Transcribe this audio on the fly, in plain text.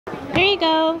Here you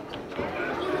go.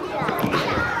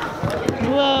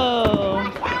 Whoa.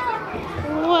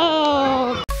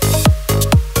 Whoa.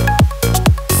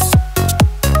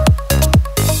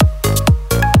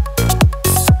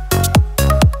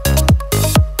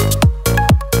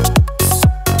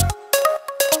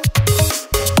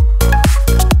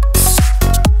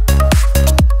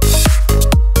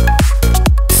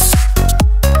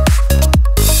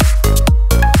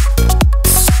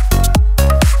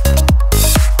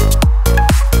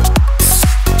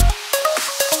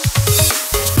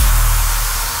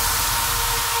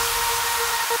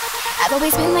 I've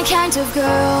always been the kind of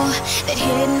girl that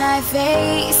hid my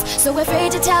face, so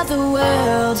afraid to tell the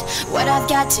world what I've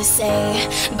got to say.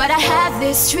 But I have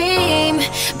this dream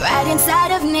right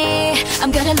inside of me.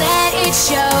 I'm gonna let it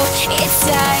show. It's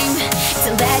time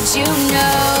to let you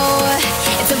know.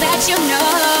 To let you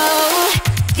know.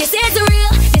 This is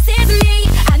real, this is me.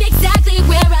 I'm exactly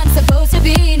where I'm supposed to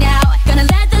be now. Gonna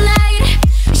let the light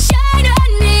shine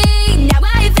on me. Now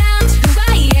I found who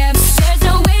I am. There's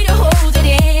no way to hold it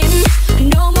in.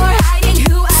 No more hiding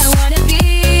who I wanna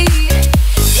be.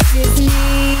 This is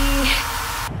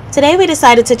me. Today we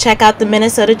decided to check out the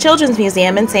Minnesota Children's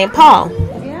Museum in St. Paul.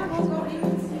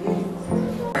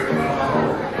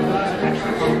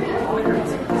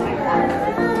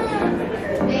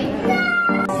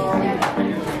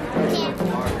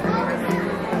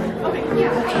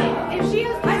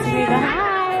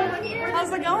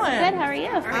 Good, how are you?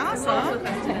 Awesome.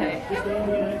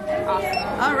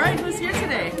 All right, who's here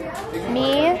today?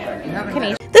 Me,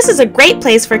 Kanisha. This is a great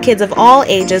place for kids of all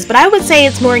ages, but I would say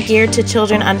it's more geared to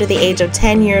children under the age of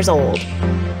 10 years old.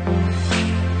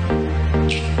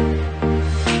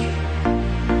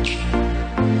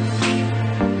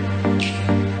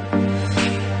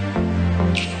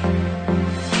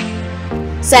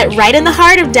 Set right in the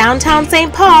heart of downtown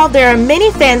St. Paul, there are many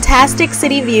fantastic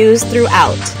city views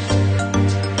throughout.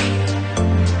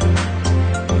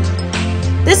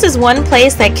 This is one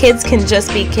place that kids can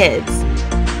just be kids.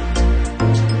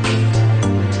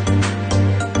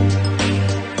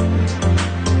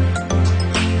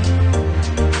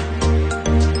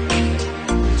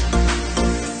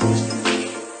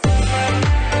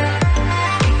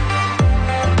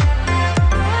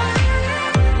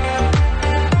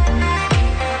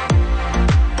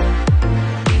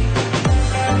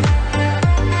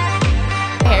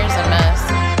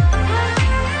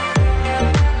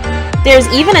 There's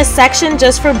even a section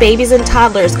just for babies and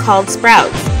toddlers called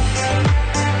Sprouts.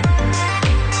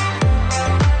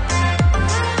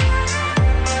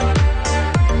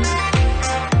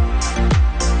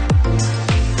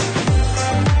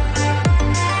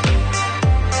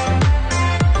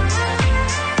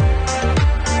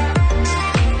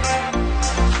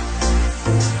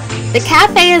 The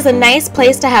cafe is a nice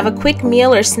place to have a quick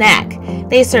meal or snack.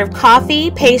 They serve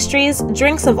coffee, pastries,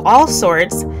 drinks of all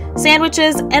sorts,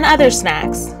 sandwiches, and other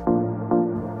snacks.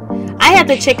 I had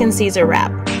the chicken Caesar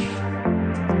wrap.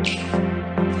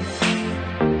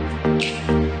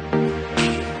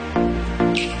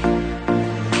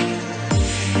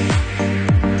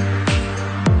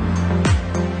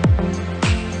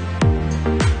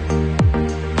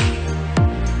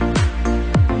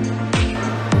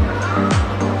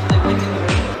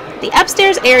 The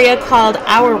upstairs area called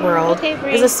Our World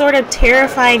is a sort of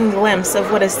terrifying glimpse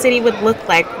of what a city would look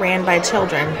like ran by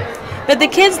children. But the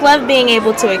kids love being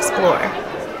able to explore.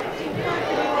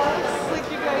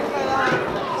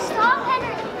 Stop,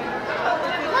 Henry!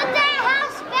 Put that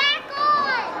house back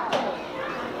on!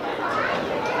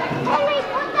 Henry,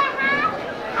 put that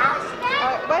house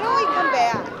back on! Why don't we come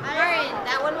back? Alright,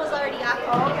 that one was already off.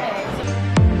 Okay.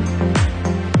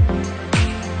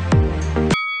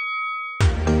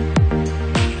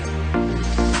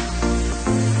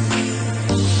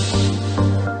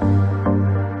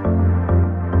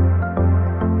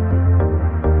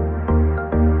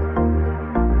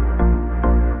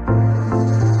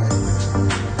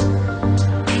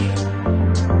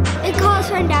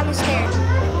 Down the stairs.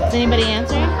 Is anybody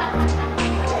answering?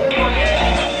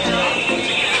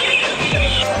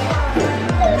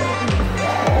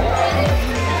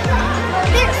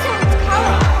 There's someone's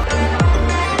calling.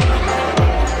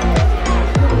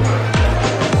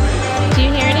 Do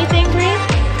you hear anything, Bree?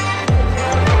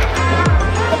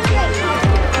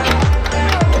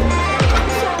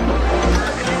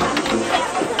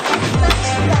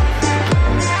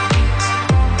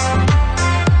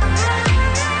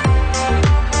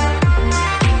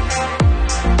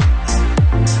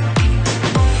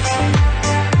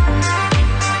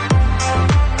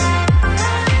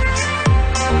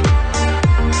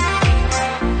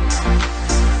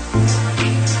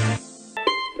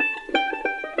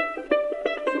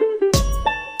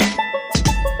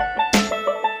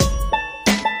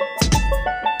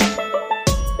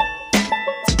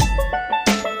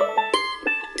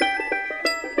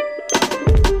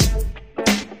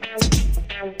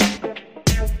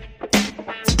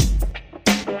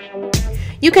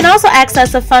 You can also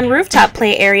access a fun rooftop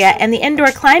play area and the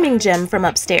indoor climbing gym from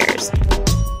upstairs.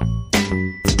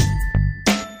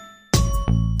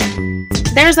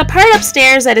 There's a part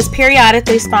upstairs that is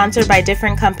periodically sponsored by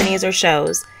different companies or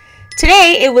shows.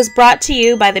 Today, it was brought to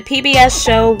you by the PBS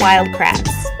show Wild Kratts.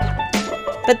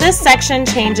 But this section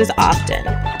changes often.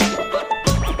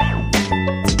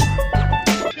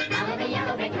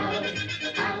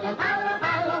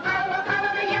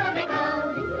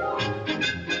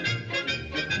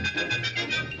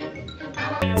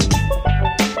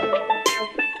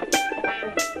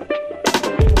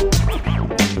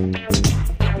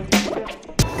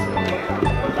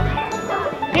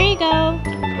 There you go.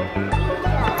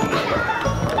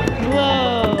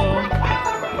 Whoa.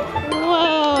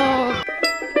 Whoa.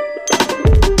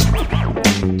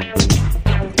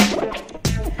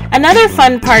 Another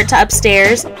fun part to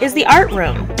upstairs is the art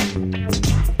room.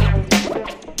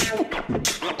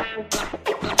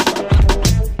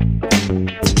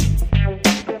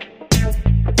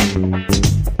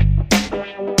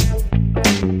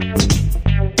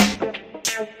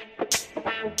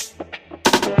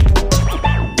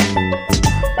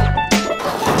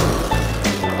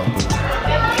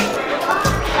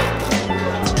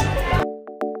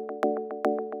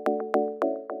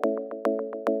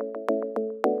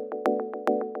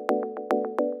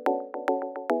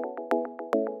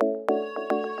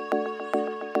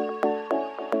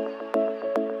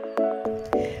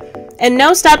 And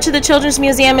no stop to the Children's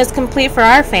Museum is complete for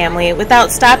our family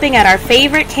without stopping at our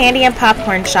favorite candy and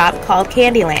popcorn shop called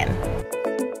Candyland.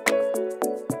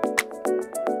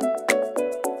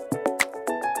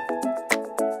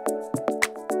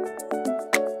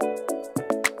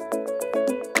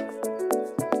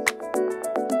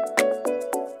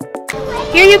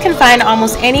 Here you can find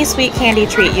almost any sweet candy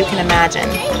treat you can imagine.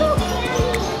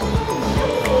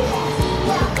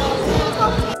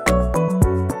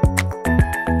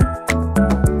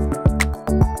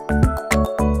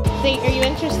 Are you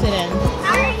interested in?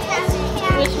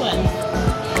 Which one?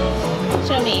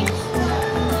 Show me.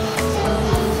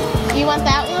 You want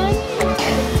that one?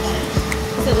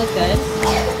 Does it look good?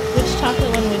 Which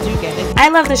chocolate one would you get? I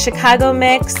love the Chicago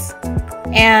mix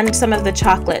and some of the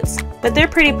chocolates, but they're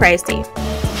pretty pricey.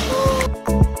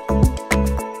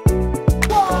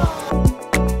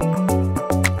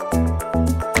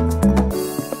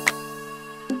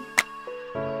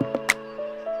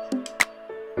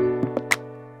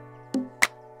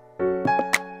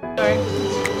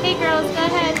 Hey girls, go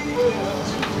ahead.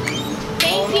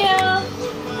 Thank you.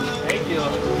 Thank you.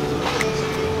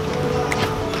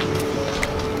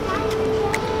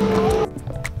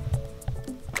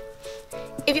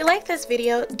 If you like this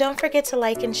video, don't forget to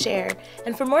like and share.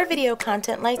 And for more video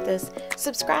content like this,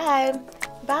 subscribe.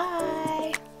 Bye.